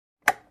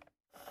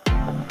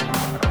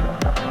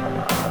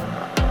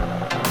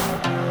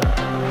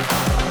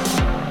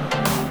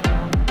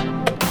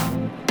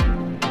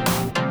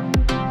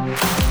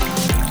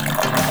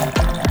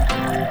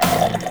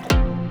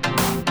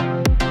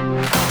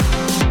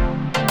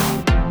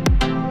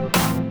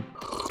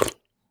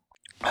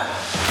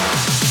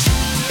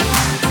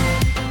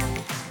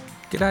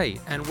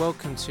G'day and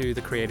welcome to the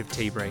Creative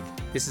Tea Break.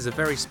 This is a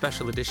very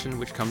special edition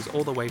which comes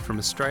all the way from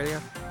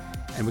Australia,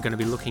 and we're going to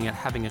be looking at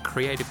having a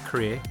creative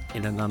career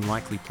in an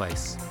unlikely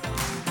place.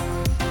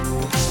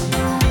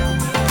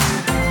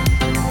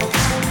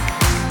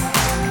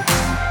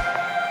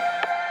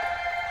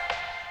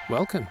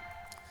 Welcome.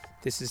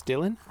 This is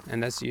Dylan,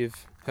 and as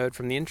you've heard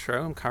from the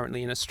intro, I'm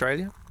currently in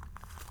Australia.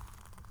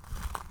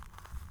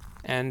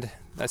 And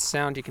that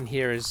sound you can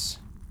hear is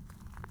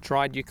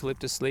dried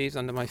eucalyptus leaves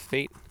under my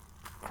feet,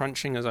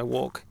 crunching as I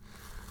walk.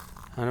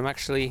 And I'm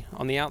actually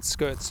on the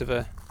outskirts of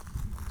a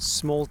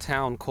small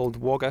town called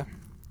Wagga,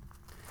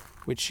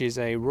 which is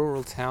a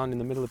rural town in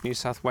the middle of New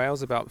South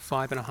Wales, about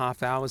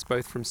 5.5 hours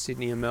both from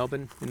Sydney and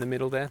Melbourne, in the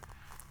middle there.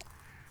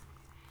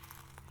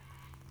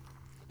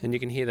 And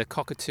you can hear the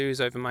cockatoos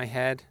over my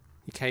head,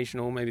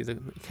 maybe the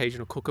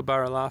occasional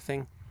kookaburra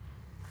laughing.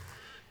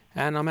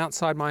 And I'm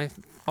outside my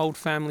old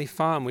family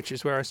farm, which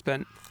is where I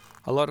spent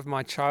a lot of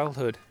my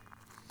childhood.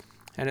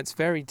 And it's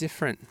very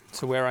different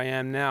to where I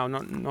am now.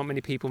 Not many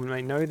people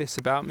may know this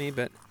about me,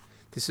 but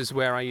this is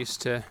where I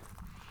used to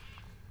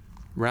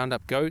round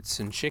up goats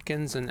and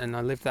chickens, and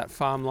I lived that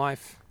farm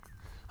life.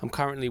 I'm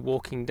currently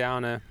walking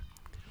down a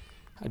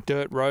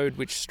dirt road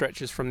which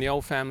stretches from the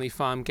old family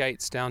farm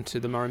gates down to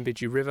the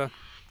Murrumbidgee River.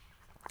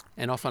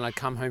 And often I'd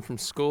come home from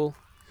school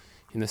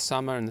in the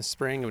summer and the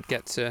spring. I would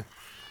get to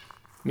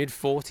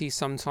mid-40s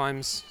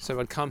sometimes, so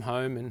I'd come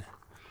home and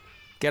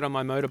get on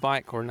my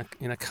motorbike or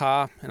in a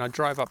car, and I'd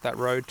drive up that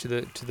road to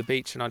the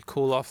beach, and I'd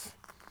cool off.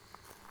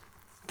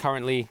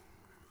 Currently,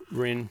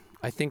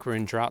 I think we're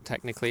in drought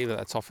technically, but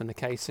that's often the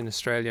case in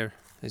Australia,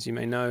 as you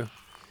may know,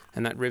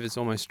 and that river's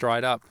almost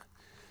dried up.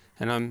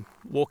 And I'm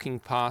walking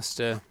past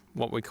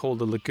what we call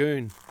the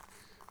lagoon,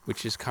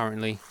 which is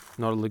currently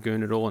not a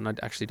lagoon at all, and I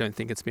actually don't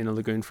think it's been a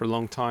lagoon for a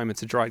long time.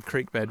 It's a dried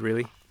creek bed,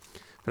 really.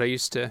 But I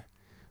used to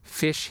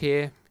fish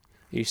here.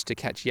 I used to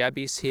catch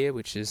yabbies here,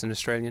 which is an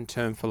Australian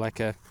term for like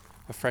a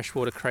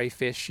freshwater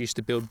crayfish. Used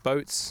to build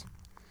boats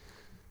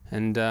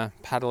and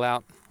paddle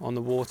out on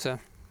the water.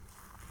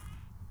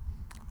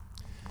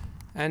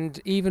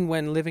 And even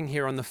when living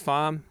here on the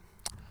farm,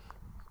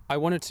 I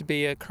wanted to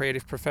be a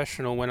creative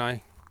professional when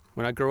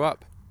I grew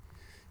up.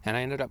 And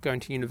I ended up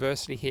going to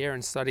university here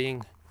and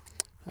studying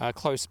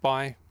close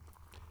by.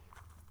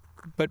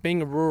 But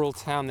being a rural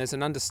town, there's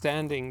an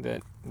understanding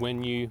that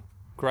when you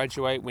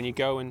graduate, when you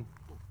go and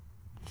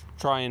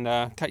try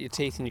and cut your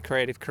teeth in your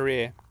creative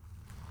career,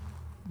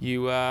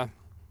 you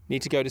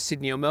need to go to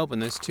Sydney or Melbourne,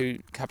 those two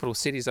capital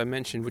cities I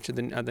mentioned, which are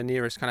the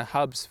nearest kind of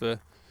hubs for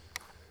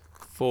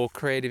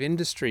creative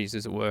industries,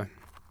 as it were.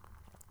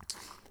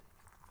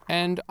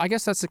 And I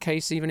guess that's the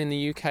case even in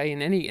the UK,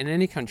 in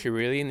any country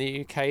really. In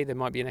the UK, there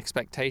might be an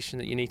expectation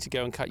that you need to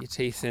go and cut your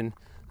teeth in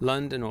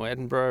London or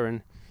Edinburgh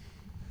and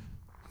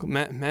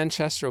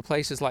Manchester or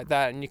places like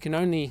that, and you can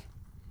only,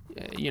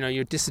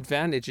 you're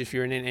disadvantaged if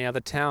you're in any other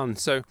town.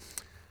 So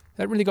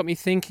that really got me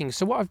thinking.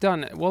 So what I've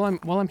done while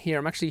I'm here,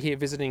 I'm actually here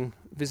visiting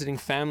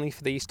family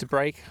for the Easter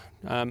break.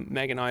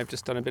 Meg and I have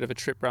just done a bit of a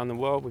trip around the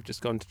world. We've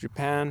just gone to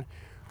Japan.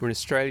 We're in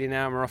Australia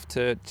now. And we're off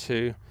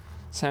to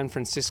San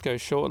Francisco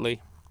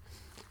shortly.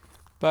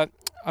 But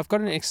I've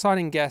got an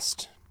exciting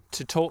guest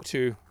to talk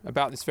to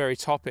about this very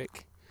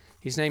topic.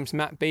 His name's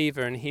Matt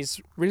Beaver, and he's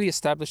really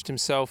established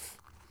himself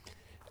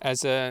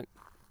as a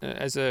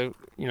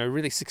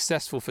really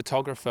successful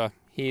photographer.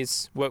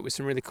 He's worked with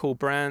some really cool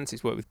brands.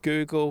 He's worked with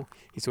Google.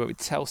 He's worked with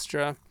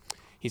Telstra.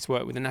 He's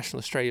worked with the National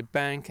Australia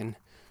Bank and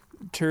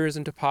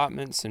tourism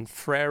departments and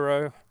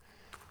Frero.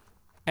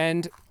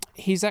 And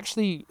he's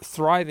actually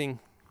thriving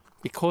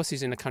because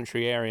he's in a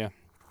country area.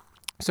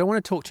 So I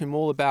want to talk to him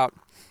all about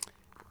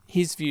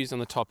his views on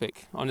the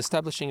topic, on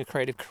establishing a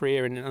creative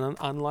career in an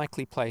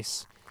unlikely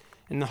place,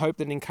 in the hope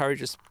that it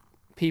encourages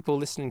people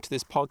listening to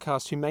this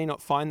podcast who may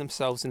not find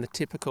themselves in the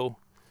typical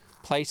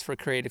place for a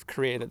creative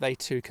career, that they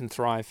too can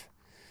thrive.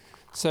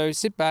 So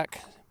sit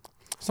back.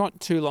 It's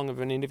not too long of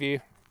an interview,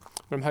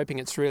 but I'm hoping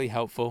it's really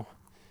helpful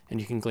and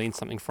you can glean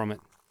something from it.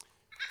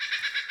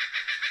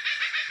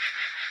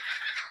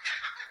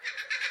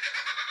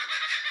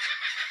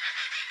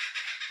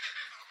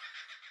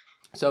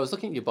 So I was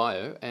looking at your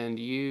bio, and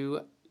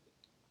you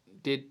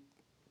did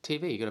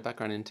TV. You got a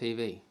background in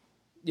TV.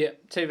 Yeah,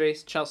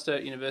 TV, Charles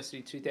Sturt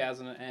University,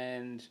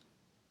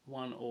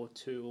 2001 or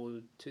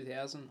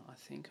 2000, I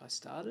think I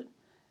started.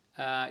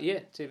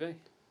 TV.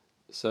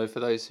 So for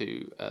those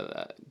who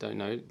don't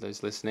know,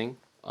 those listening,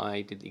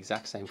 I did the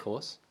exact same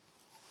course,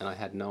 and I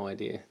had no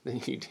idea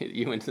that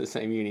you went to the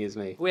same uni as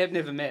me. We have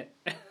never met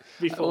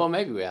before. Well,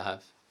 maybe we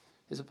have.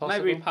 Is it possible?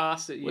 Maybe we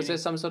passed at uni. Was there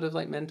some sort of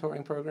like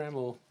mentoring program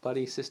or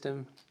buddy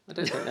system? I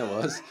don't think there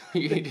was.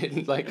 You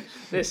didn't like...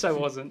 There so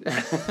wasn't.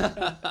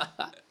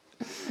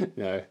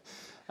 No.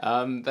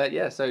 But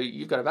yeah, so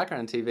you've got a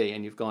background in TV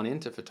and you've gone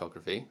into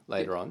photography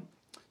later on.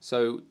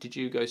 So did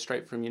you go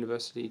straight from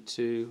university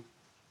to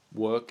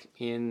work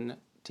in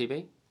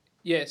TV?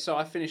 Yeah, so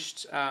I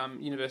finished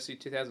university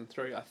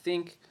 2003, I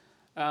think,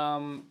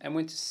 and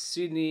went to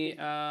Sydney,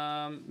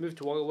 moved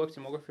to Wagga, worked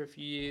in Wagga for a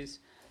few years,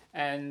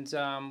 and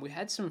we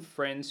had some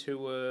friends who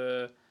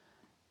were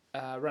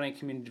running a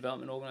community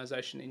development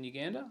organisation in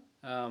Uganda.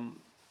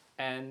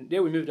 And yeah,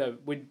 we moved over.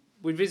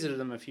 We visited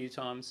them a few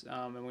times,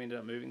 and we ended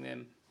up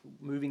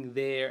moving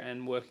there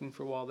and working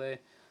for a while there.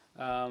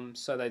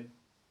 So they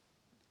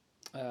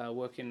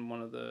work in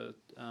one of the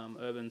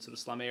urban sort of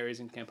slum areas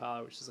in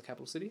Kampala, which is the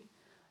capital city,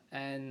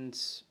 and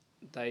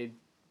they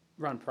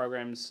run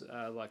programs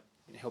like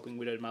helping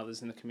widowed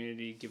mothers in the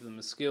community, give them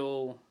a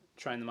skill,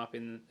 train them up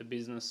in the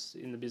business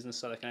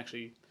so they can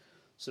actually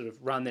sort of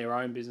run their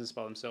own business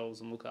by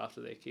themselves and look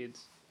after their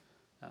kids.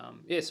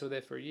 So we're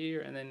there for a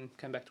year and then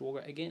came back to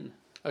Wagga again.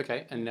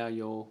 Okay, and now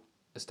you're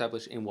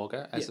established in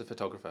Wagga as a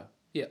photographer.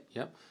 Yeah.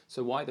 Yep.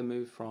 So why the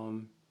move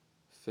from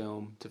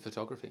film to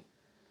photography?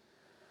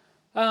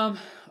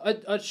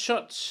 I'd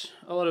shot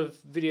a lot of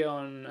video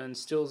and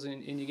stills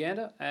in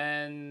Uganda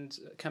and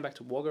came back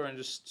to Wagga and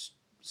just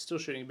still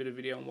shooting a bit of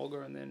video in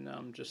Wagga, and then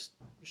just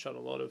shot a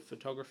lot of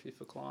photography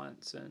for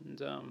clients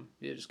and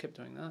just kept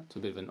doing that. It's a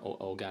bit of an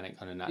organic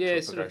kind of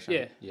natural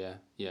progression. Yeah.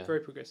 Very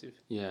progressive.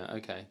 Yeah,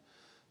 okay.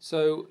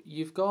 So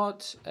you've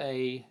got are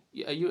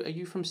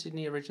you from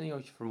Sydney originally or are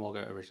you from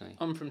Wagga originally?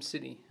 I'm from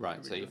Sydney. Right,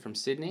 originally. So you're from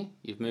Sydney,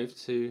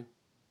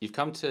 you've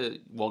come to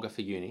Wagga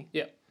for uni.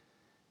 Yeah.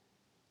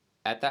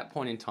 At that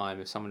point in time,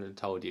 if someone had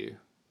told you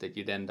that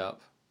you'd end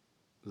up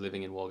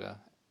living in Wagga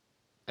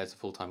as a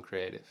full-time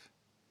creative,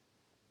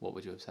 what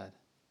would you have said?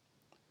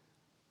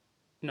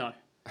 No.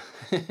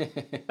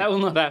 That will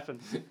not happen.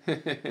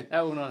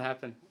 That will not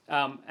happen.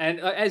 And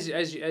as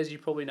you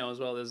probably know as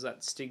well, there's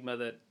that stigma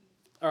that,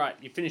 all right,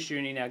 you finished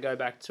uni, now go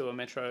back to a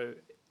metro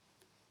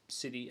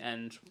city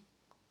and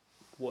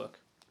work.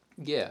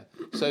 Yeah.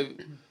 So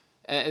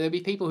there'll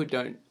be people who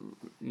don't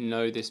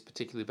know this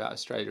particularly about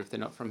Australia if they're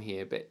not from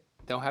here, but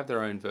they'll have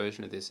their own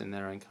version of this in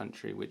their own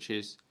country, which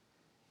is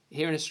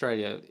here in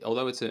Australia,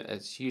 although it's a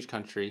huge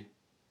country,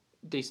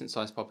 decent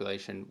sized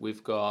population,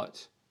 we've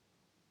got,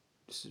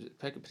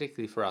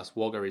 particularly for us,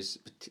 Wagga is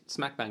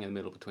smack bang in the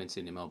middle between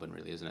Sydney and Melbourne,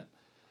 really, isn't it?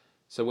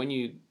 So when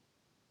you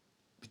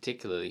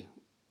particularly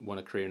want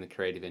a career in the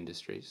creative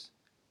industries,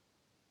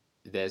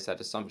 there's that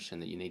assumption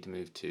that you need to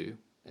move to,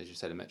 as you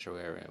said, a metro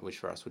area, which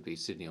for us would be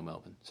Sydney or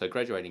Melbourne. So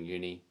graduating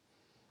uni,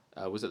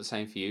 was it the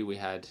same for you? We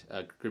had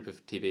a group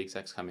of TV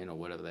execs come in, or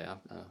whatever they are,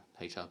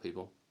 HR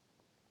people,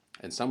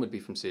 and some would be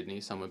from Sydney,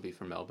 some would be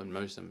from Melbourne,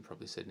 most of them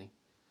probably Sydney,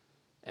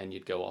 and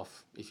you'd go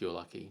off, if you were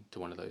lucky, to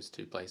one of those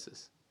two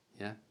places.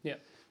 Yeah? Yeah.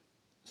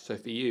 So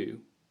for you,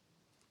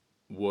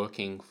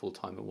 working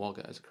full-time at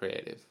Wagga as a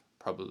creative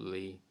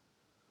probably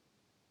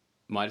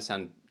might have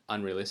sounded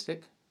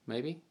unrealistic,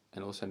 maybe,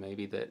 and also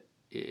maybe that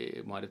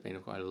it might have been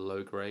quite a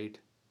low-grade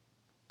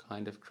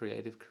kind of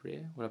creative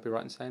career. Would I be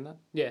right in saying that?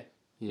 Yeah.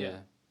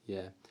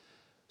 Yeah.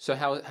 So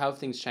how have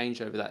things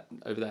changed over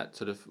that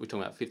sort of, we're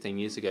talking about 15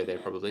 years ago there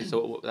probably.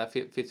 So that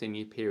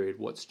 15-year period,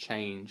 what's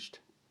changed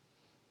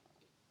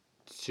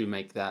to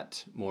make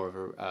that more of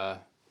a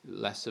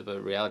less of a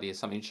reality? Has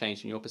something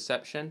changed in your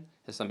perception?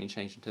 Has something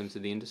changed in terms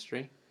of the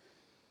industry?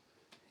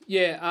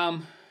 Yeah,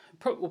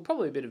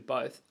 probably a bit of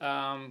both.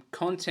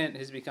 Content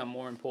has become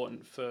more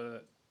important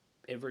for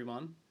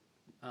everyone,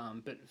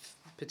 but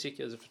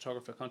particularly as a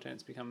photographer,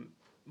 content's become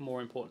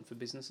more important for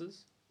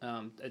businesses,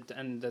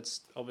 and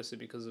that's obviously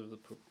because of the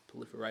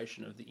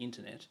proliferation of the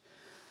internet.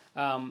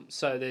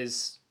 So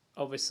there's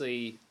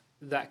obviously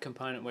that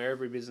component where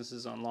every business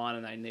is online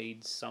and they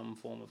need some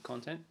form of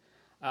content,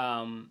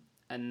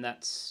 and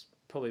that's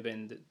probably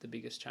been the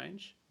biggest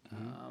change.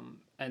 Mm-hmm.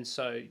 And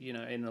so,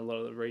 in a lot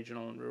of the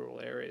regional and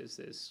rural areas,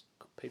 there's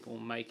people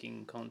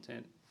making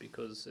content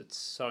because it's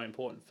so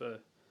important for,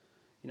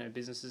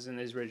 businesses in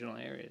these regional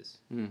areas.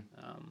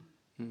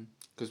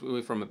 Because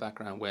we're from a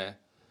background where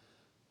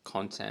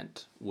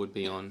content would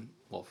be on,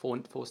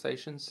 four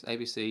stations?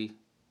 ABC,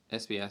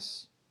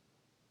 SBS,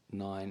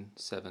 9,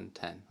 7,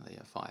 10. Oh, yeah,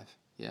 5.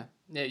 Yeah?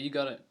 Yeah, you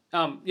got it.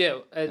 And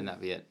that'd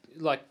be it.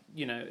 Like,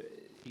 you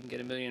can get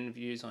 1 million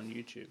views on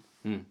YouTube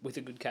with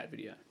a good cat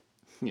video.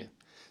 Yeah.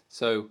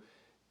 So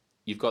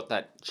you've got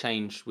that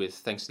change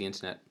thanks to the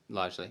internet,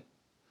 largely.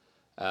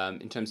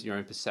 In terms of your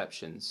own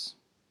perceptions,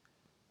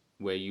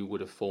 where you would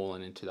have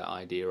fallen into that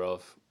idea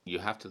of you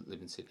have to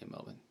live in Sydney and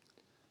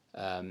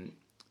Melbourne.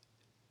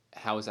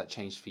 How has that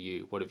changed for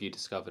you? What have you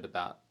discovered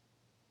about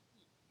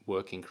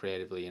working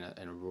creatively in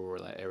a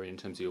rural area in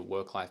terms of your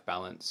work-life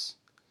balance?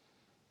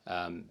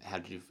 How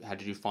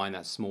did you find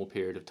that small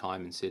period of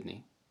time in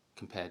Sydney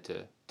compared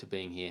to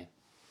being here?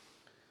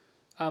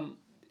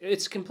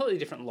 It's a completely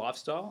different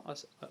lifestyle,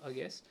 I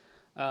guess.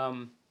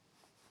 And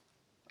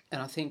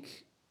I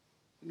think,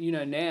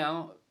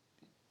 now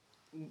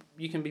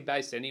you can be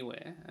based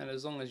anywhere, and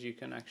as long as you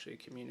can actually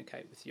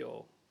communicate with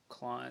your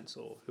clients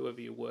or whoever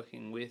you're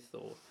working with,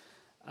 or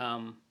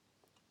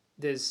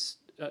there's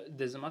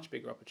a much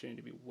bigger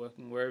opportunity to be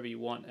working wherever you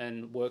want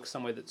and work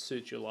somewhere that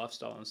suits your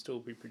lifestyle and still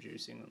be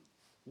producing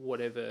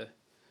whatever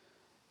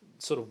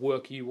sort of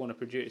work you want to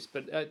produce.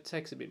 But it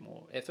takes a bit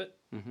more effort,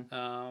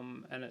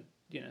 and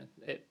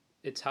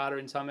it's harder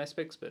in some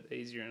aspects, but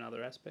easier in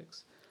other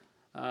aspects.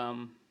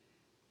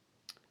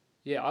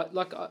 Yeah,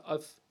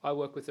 I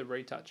work with a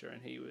retoucher,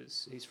 and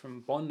he's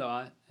from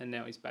Bondi, and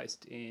now he's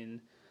based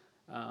in,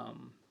 I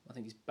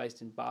think he's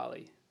based in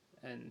Bali,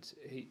 and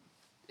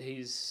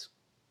he's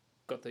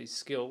got these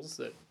skills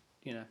that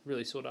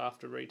really sought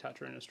after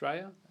retoucher in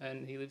Australia,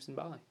 and he lives in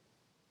Bali.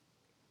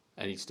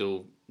 And he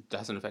still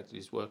hasn't affected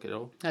his work at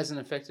all? Hasn't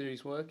affected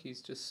his work.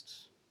 He's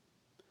just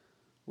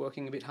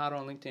working a bit harder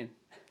on LinkedIn.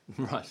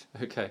 Right,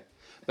 okay.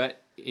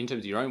 But in terms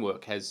of your own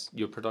work, has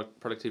your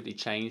productivity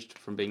changed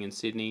from being in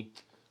Sydney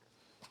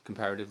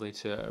comparatively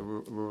to a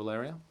rural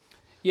area?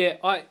 Yeah,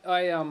 I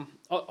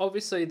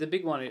obviously the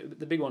big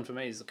one for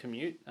me is the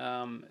commute.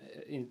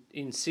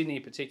 In Sydney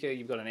in particular,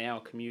 you've got an hour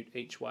commute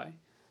each way,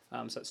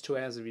 so it's 2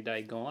 hours of your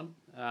day gone.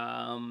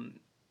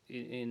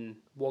 In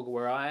Wagga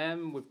where I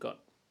am, we've got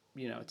a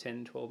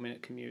 10-12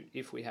 minute commute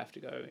if we have to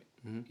go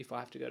if I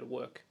have to go to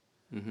work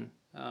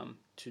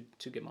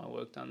to get my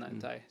work done that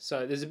day.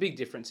 So there's a big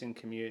difference in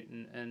commute,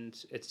 and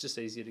it's just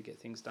easier to get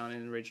things done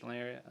in the regional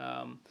area.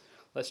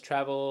 Less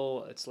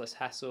travel, it's less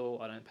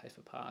hassle. I don't pay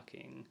for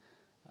parking.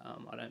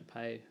 I don't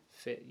pay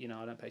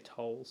I don't pay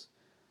tolls.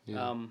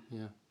 Yeah.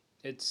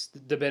 It's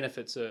the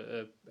benefits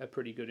are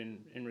pretty good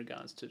in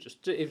regards to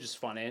just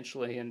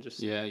financially and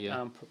just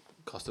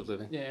Cost of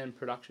living. Yeah, and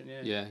production.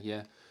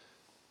 Yeah.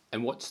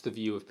 And what's the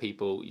view of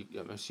people?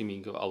 I'm assuming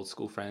you've got old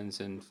school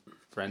friends and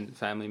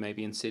family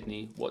maybe in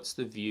Sydney. What's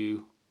the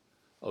view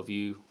of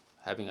you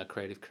having a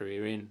creative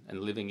career in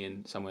and living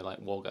in somewhere like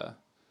Wagga?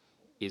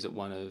 Is it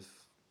one of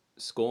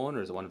scorn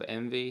or is it one of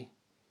envy?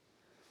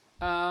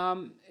 I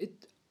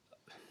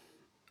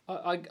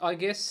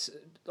guess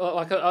a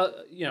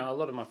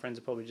lot of my friends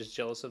are probably just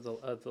jealous of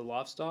the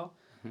lifestyle.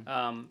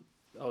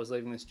 I was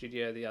leaving the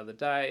studio the other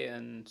day,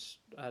 and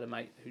I had a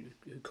mate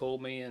who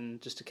called me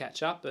and just to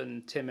catch up.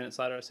 And 10 minutes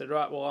later, I said,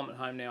 "Right, well, I'm at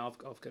home now. I've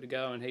got to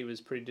go." And he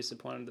was pretty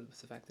disappointed with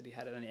the fact that he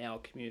had an hour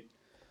commute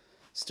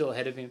still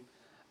ahead of him.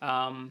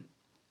 And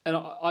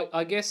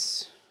I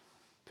guess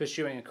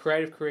pursuing a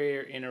creative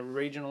career in a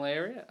regional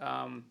area,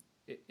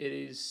 it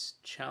is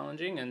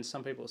challenging, and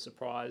some people are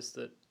surprised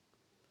that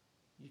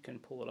you can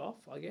pull it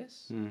off, I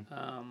guess.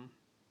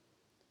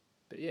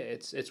 But yeah,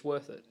 it's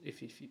worth it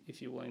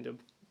if you're willing to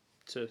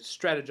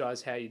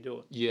strategize how you do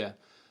it. Yeah.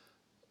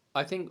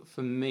 I think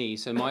for me,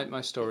 so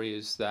my story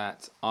is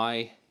that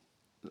I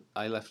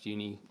left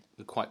uni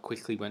quite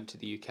quickly, went to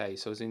the UK.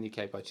 So I was in the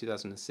UK by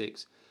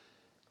 2006,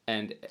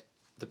 and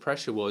the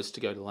pressure was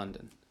to go to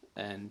London.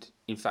 And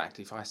in fact,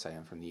 if I say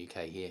I'm from the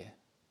UK here,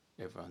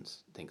 everyone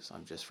thinks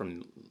I'm just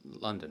from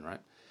London,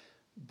 right?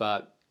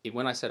 But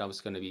when I said I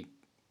was going to be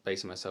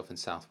basing myself in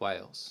South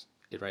Wales,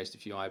 it raised a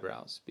few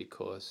eyebrows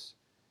because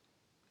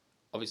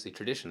obviously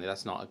traditionally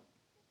that's not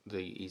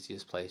the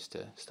easiest place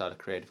to start a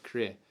creative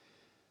career.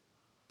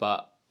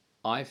 But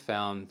I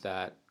found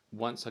that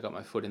once I got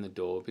my foot in the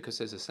door, because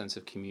there's a sense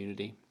of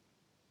community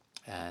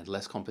and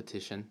less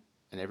competition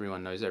and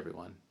everyone knows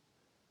everyone,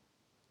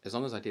 as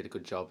long as I did a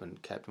good job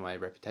and kept my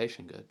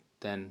reputation good,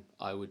 then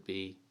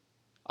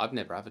I've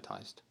never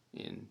advertised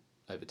in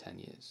over 10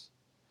 years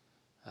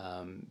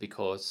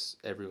because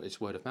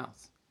it's word of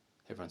mouth.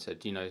 Everyone said,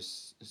 "Do you know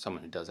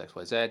someone who does X,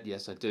 Y, Z?"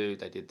 "Yes, I do.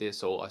 They did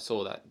this," or "I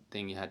saw that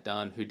thing you had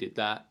done. Who did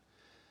that?"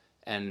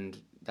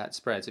 And that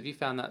spreads. Have you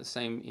found that the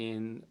same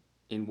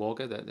in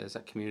Wagga, that there's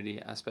that community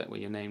aspect where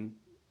your name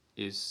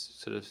is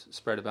sort of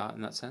spread about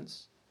in that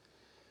sense?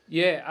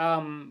 Yeah,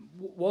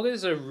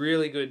 Wagga's a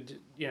really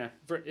good,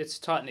 it's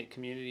a tight-knit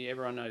community.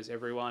 Everyone knows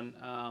everyone.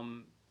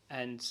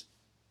 And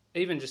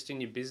even just in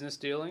your business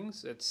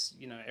dealings, it's,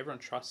 everyone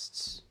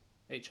trusts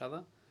each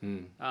other.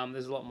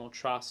 There's a lot more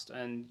trust,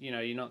 and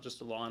you're not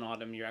just a line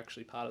item, you're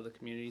actually part of the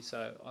community.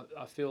 So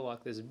I feel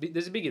like there's a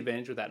big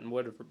advantage with that, and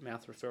word of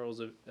mouth referrals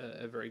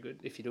are very good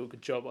if you do a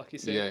good job, like you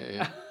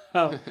said.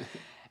 Yeah.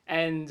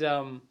 And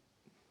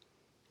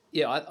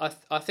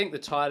I think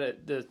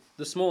the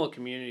smaller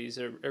communities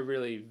are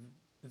really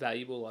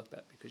valuable like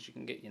that, because you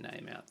can get your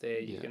name out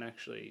there, you can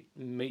actually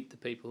meet the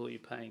people who you're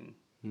paying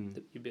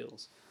your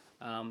bills,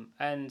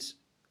 and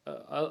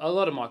a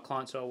lot of my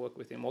clients who I work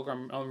with in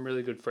Wagga, I'm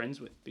really good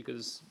friends with,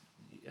 because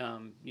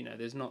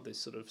there's not this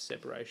sort of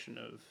separation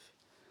of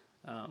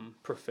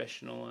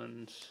professional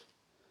and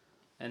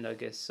I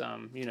guess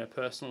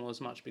personal as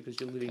much, because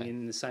you're living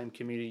in the same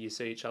community. You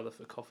see each other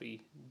for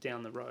coffee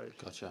down the road.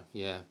 Gotcha.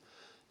 Yeah.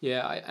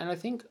 I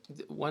think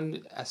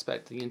one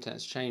aspect the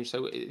internet's changed.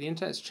 So the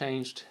internet's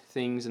changed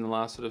things in the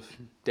last sort of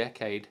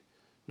decade,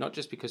 not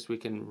just because we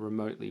can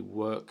remotely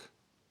work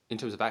in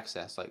terms of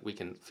access, like we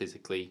can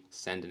physically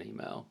send an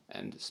email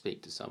and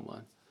speak to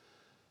someone,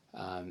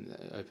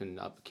 open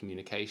up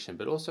communication,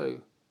 but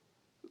also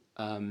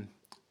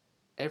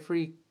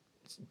every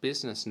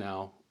business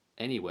now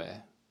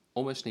anywhere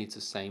almost needs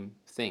the same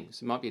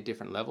things. It might be at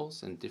different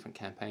levels and different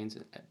campaigns,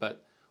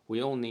 but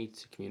we all need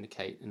to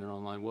communicate in an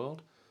online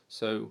world.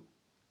 So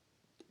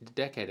a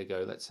decade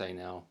ago, let's say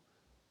now,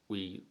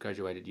 we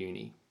graduated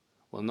uni.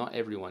 Well, not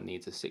everyone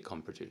needs a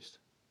sitcom produced.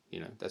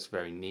 That's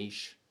very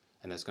niche,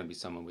 and that's going to be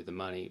someone with the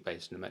money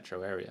based in a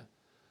metro area.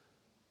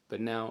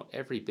 But now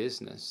every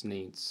business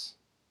needs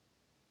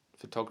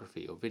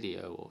photography or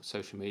video or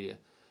social media.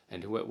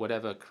 and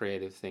whatever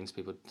creative things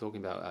people are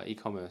talking about,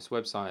 e-commerce,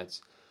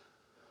 websites,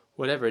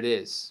 whatever it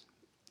is,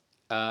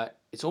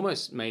 it's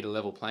almost made a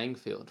level playing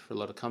field for a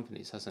lot of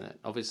companies, hasn't it?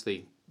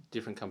 Obviously,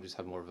 different companies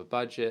have more of a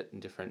budget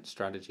and different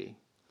strategy.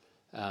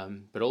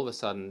 But all of a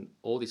sudden,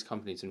 all these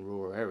companies in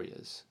rural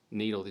areas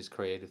need all these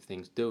creative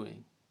things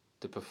doing.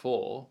 That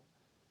before,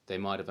 they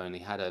might have only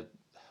had a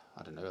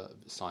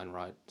sign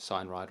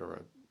writer or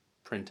a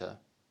printer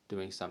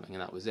doing something,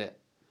 and that was it.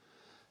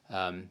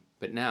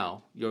 But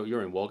now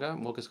you're in Wagga.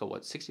 Wagga's got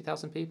what,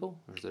 60,000 people,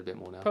 or is it a bit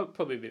more now?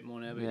 Probably a bit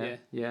more now, but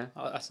yeah.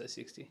 I say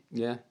 60.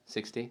 Yeah,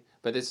 60.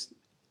 But there's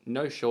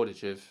no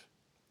shortage of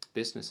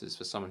businesses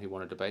for someone who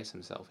wanted to base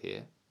himself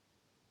here,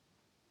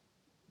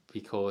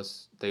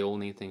 because they all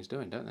need things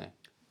doing, don't they?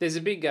 There's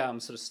a big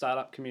sort of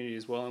startup community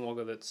as well in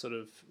Wagga that's sort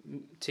of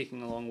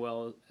ticking along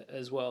well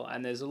as well,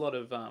 and there's a lot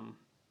of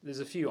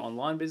there's a few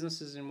online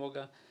businesses in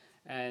Wagga,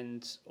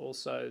 and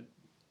also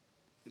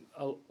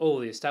all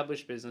the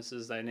established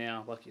businesses. They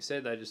now, like you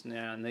said, they just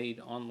now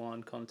need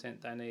online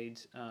content. They need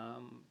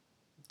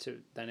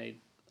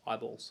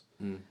eyeballs,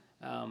 and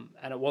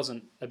it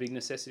wasn't a big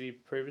necessity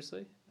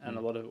previously. And a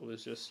lot of it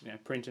was just,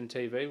 print and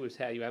TV was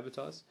how you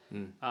advertise.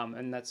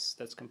 And that's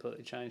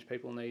completely changed.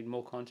 People need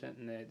more content,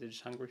 and they're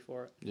just hungry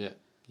for it.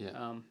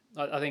 Yeah.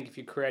 I think if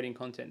you're creating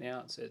content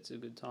now, it's a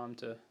good time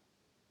to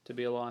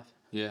be alive.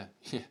 Yeah.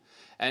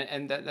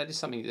 And that is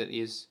something that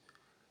is,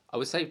 I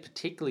would say,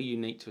 particularly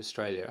unique to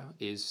Australia,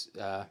 is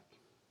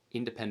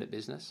independent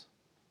business.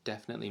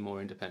 Definitely more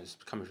independent.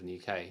 It's coming from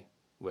the UK,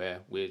 where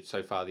we're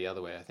so far the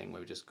other way, I think,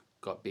 where we just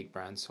got big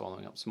brands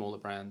swallowing up smaller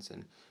brands,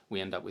 and we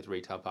end up with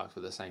retail parks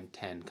with the same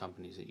 10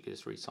 companies that you could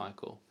just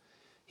recycle.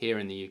 Here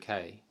in the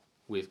UK,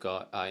 we've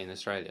got, in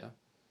Australia,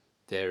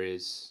 there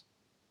is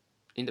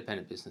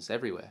independent business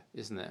everywhere,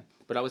 isn't there?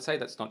 But I would say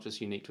that's not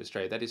just unique to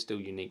Australia, that is still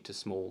unique to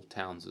small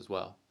towns as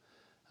well.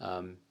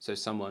 So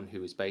someone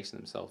who is basing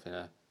themselves in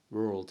a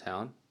rural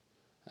town,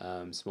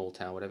 small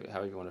town,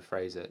 however you want to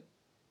phrase it,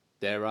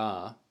 there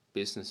are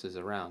businesses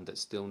around that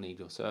still need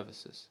your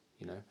services,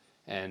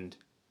 and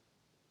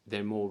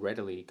they're more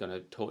readily going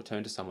to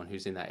turn to someone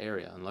who's in that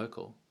area and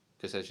local,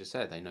 because, as you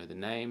said, they know the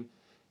name.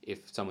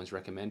 If someone's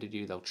recommended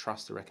you, they'll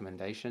trust the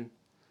recommendation.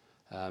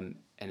 And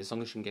as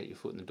long as you can get your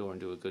foot in the door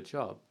and do a good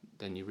job,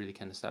 then you really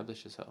can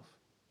establish yourself.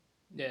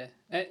 Yeah,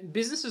 and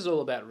business is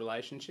all about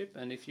relationship,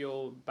 and if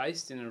you're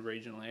based in a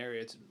regional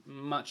area, it's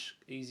much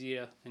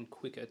easier and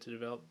quicker to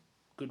develop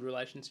good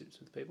relationships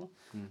with people.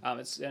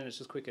 It's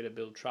just quicker to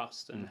build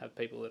trust and have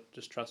people that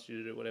just trust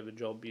you to do whatever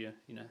job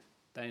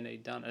they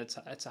need done.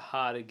 It's a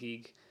harder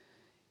gig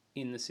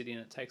in the city, and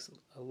it takes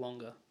a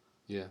longer.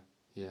 Yeah.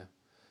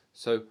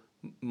 So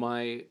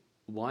my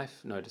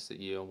wife noticed that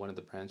you're one of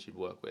the brands you'd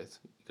work with.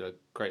 You've got a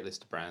great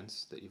list of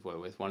brands that you've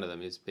worked with. One of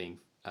them is being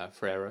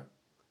Ferrero.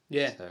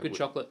 Yeah, so good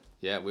chocolate.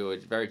 Yeah, we were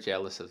very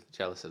jealous of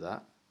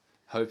that.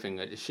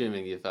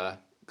 Assuming you've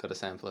got a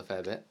sample a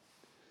fair bit.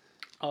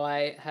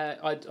 I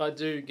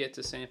do get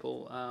to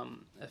sample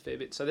a fair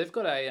bit. So they've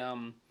got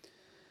a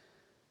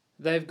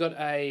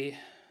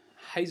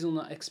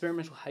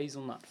experimental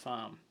hazelnut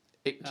farm.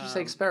 Did you say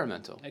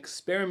experimental?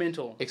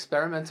 Experimental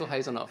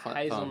hazelnut farm.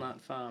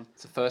 Hazelnut farm.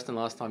 It's the first and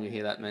last time you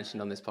hear that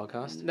mentioned on this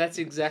podcast. That's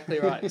exactly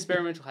right.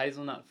 Experimental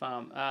hazelnut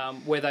farm,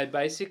 where they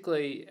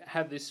basically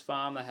have this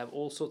farm. They have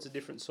all sorts of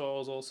different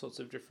soils, all sorts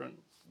of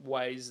different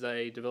ways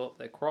they develop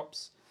their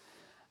crops,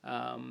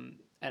 and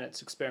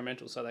it's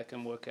experimental, so they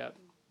can work out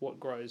what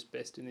grows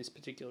best in this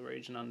particular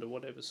region under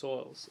whatever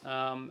soils.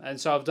 And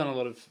so I've done a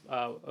lot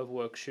of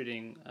work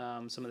shooting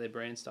some of their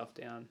brand stuff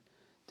down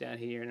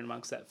here and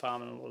amongst that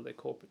farm, and a lot of their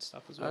corporate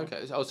stuff as well.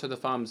 Okay. So the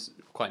farm's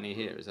quite near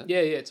here, is it? Yeah.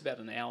 It's about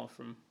an hour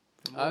from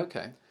work.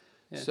 Okay.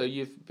 Yeah. So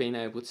you've been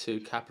able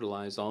to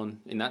capitalise on,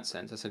 in that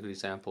sense, that's a good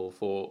example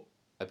for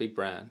a big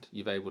brand.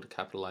 You've been able to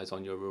capitalise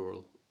on your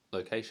rural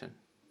location,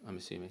 I'm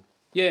assuming.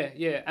 Yeah.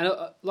 And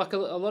like a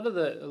lot of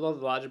the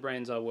larger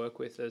brands I work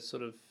with are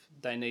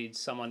they need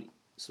someone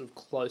sort of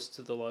close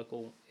to the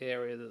local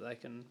area that they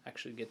can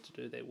actually get to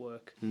do their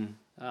work.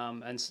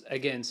 And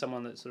again,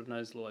 someone that sort of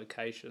knows the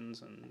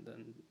locations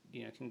and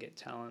can get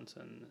talent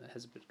and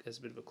has a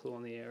bit of a clue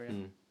on the area.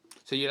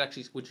 So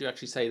would you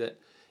actually say that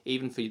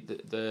even for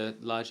the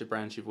larger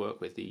brands you've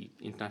worked with, the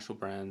international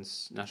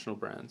brands, national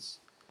brands,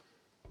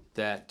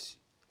 that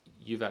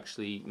you've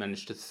actually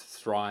managed to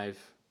thrive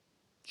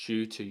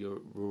due to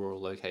your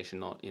rural location,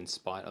 not in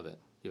spite of it?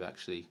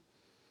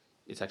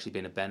 It's actually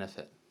been a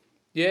benefit.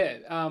 Yeah,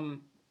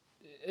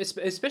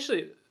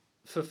 especially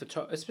for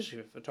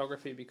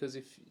photography, because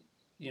if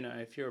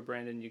you're a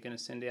brand and you're going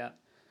to send out,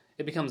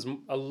 it becomes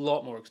a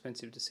lot more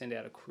expensive to send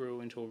out a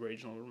crew into a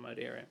regional remote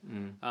area.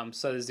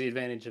 So there's the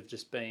advantage of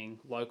just being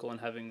local and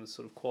having the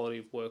sort of quality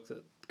of work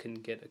that can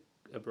get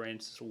a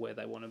brand to where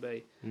they want to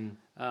be.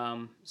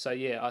 So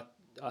yeah,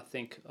 I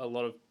think a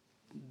lot of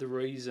the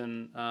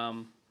reason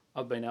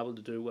I've been able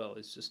to do well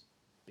is just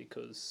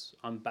because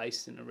I'm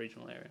based in a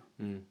regional area.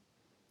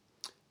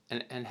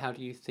 And how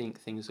do you think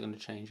things are going to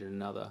change in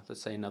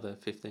let's say another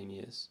 15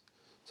 years?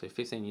 So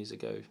 15 years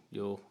ago,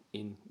 you're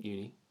in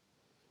uni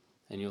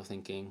and you're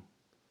thinking,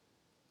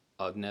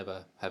 I'd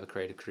never have a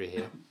creative career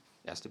here.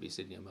 It has to be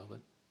Sydney or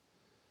Melbourne.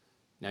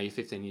 Now you're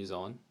 15 years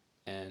on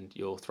and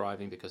you're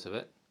thriving because of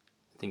it.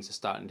 Things are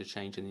starting to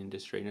change in the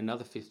industry. In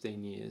another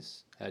 15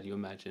 years, how do you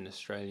imagine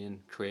Australian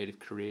creative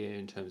career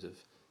in terms of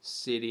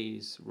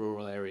cities,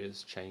 rural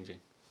areas changing?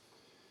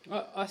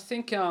 I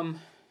think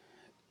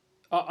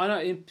I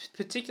know,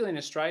 particularly in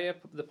Australia,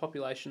 the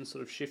population's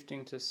sort of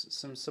shifting to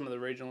some of the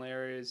regional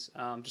areas,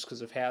 just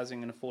because of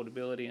housing and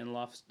affordability and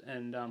life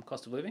and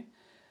cost of living,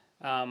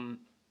 and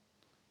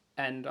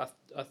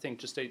I think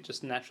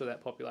just naturally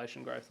that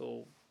population growth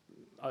will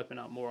open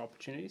up more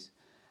opportunities,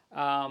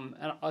 and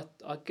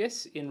I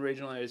guess in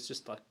regional areas,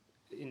 just like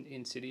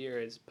in city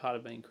areas, part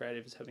of being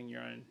creative is having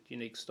your own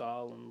unique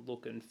style and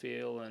look and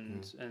feel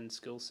and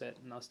skill set,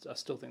 and I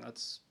still think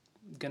that's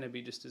going to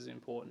be just as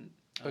important.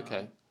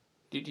 Okay.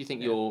 Do you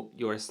think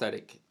your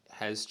aesthetic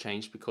has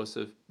changed because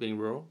of being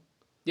rural?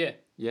 Yeah.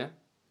 Yeah?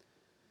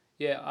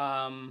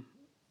 Yeah.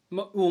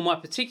 My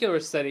particular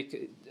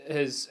aesthetic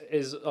is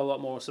a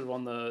lot more sort of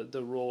on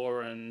the raw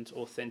and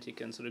authentic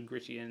and sort of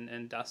gritty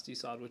and dusty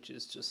side, which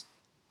is just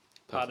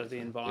part of the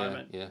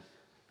environment. Yeah.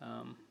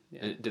 Yeah.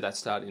 And did that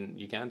start in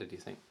Uganda, do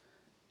you think?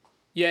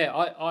 Yeah,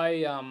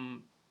 I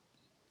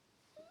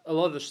a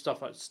lot of the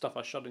stuff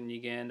I shot in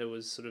Uganda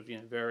was sort of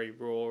very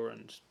raw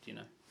and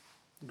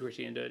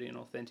gritty and dirty and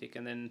authentic,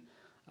 and then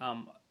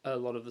a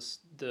lot of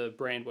the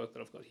brand work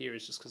that I've got here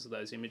is just because of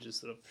those images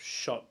that I've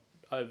shot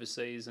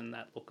overseas and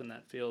that look and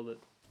that feel that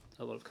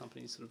a lot of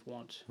companies sort of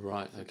want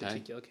for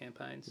particular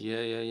campaigns.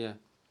 Yeah.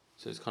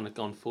 So it's kind of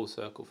gone full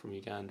circle from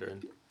Uganda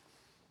and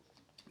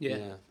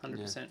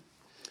 100%.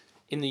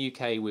 In the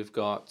UK, we've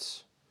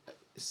got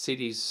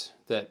cities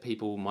that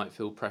people might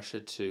feel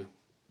pressured to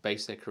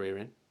base their career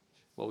in.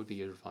 What would be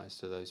your advice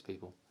to those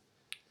people?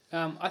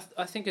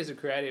 I think as a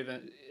creative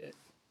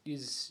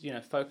is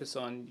focus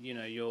on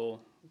you're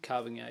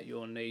carving out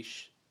your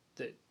niche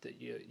that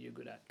you're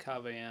good at,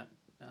 carving out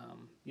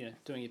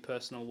doing your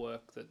personal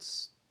work,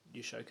 that's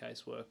your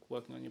showcase work,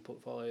 working on your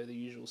portfolio, the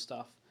usual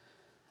stuff,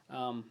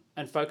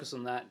 and focus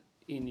on that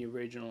in your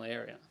regional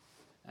area.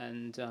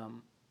 And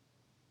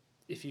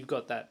if you've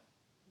got that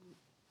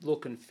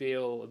look and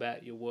feel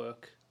about your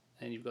work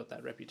and you've got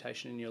that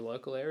reputation in your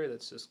local area,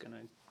 that's just going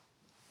to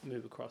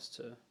move across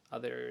to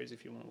other areas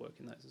if you want to work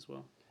in those as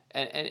well.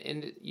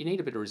 And you need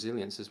a bit of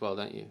resilience as well,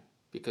 don't you?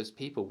 Because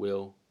people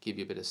will give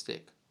you a bit of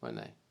stick, won't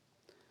they?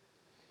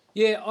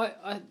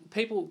 Yeah,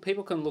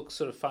 people can look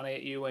sort of funny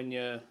at you when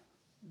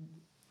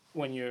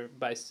you're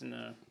based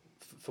in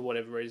for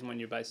whatever reason, when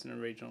you're based in a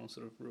regional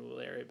sort of rural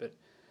area. But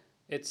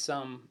it's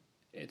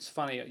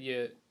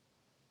funny.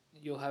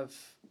 You'll have.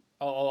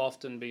 I'll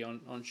often be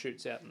on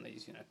shoots out in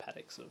these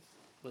paddocks of,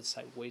 let's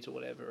say, wheat or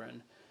whatever,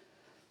 and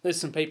there's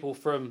some people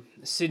from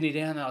Sydney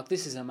down there like,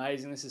 this is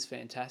amazing, this is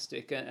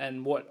fantastic,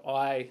 and what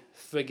I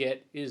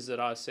forget is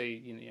that I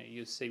see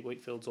you see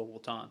wheat fields all the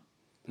time,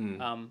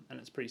 and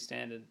it's pretty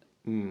standard.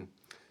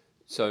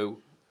 So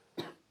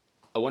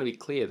I want to be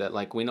clear that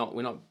we're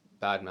not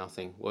bad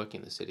mouthing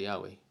working in the city,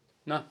 are we?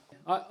 No,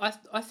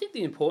 I think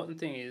the important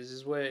thing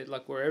is where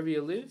wherever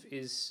you live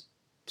is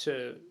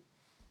to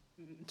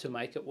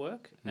make it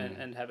work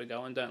and have a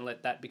go, and don't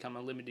let that become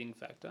a limiting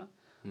factor.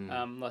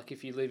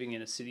 If you're living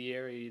in a city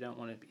area, you don't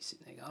want to be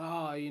sitting there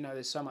going,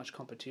 there's so much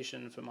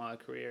competition for my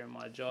career and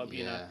my job.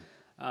 You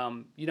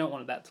don't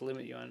want that to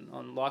limit you,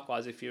 and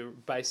likewise, if you're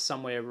based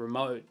somewhere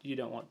remote, you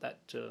don't want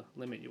that to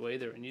limit you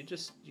either. And you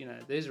just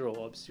these are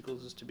all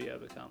obstacles to be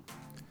overcome.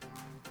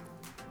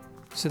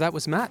 So that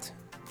was Matt.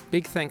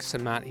 Big thanks to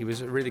Matt. He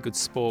was a really good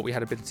sport. We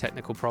had a bit of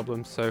technical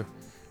problems, so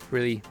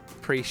really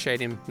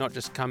appreciate him not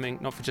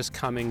for just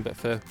coming, but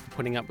for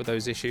putting up with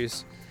those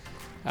issues.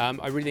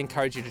 I really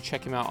encourage you to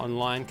check him out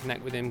online,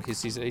 connect with him,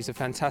 because he's a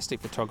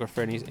fantastic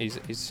photographer, and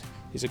he's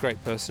a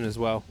great person as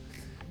well.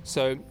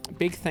 So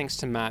big thanks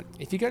to Matt.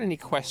 If you got any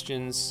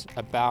questions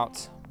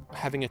about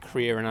having a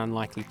career in an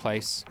unlikely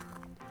place,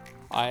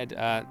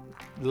 I'd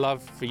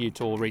love for you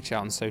to all reach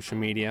out on social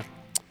media,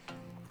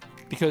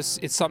 because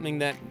it's something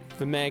that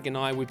for Meg and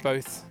I, we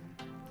both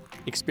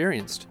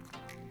experienced.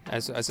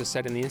 As I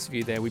said in the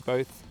interview there,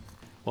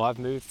 I've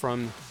moved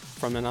from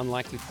an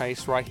unlikely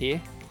place right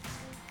here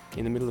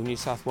in the middle of New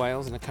South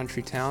Wales in a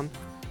country town,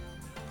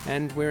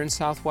 and we're in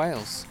South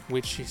Wales,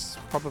 which is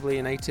probably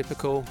an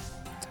atypical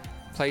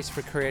place for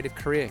a creative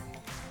career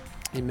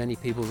in many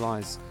people's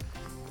eyes.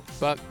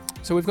 But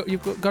so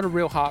you've got a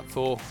real heart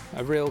for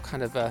a real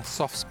kind of a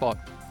soft spot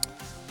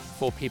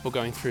for people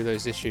going through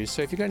those issues.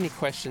 So if you've got any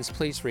questions,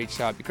 please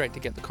reach out. It'd be great to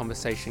get the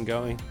conversation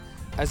going.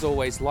 As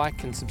always,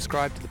 like and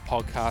subscribe to the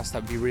podcast.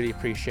 That would be really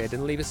appreciated,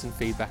 and leave us some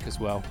feedback as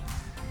well.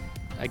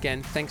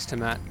 Again, thanks to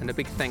Matt, and a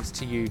big thanks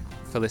to you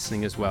for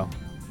listening as well.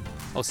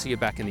 I'll see you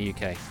back in the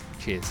UK.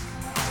 Cheers.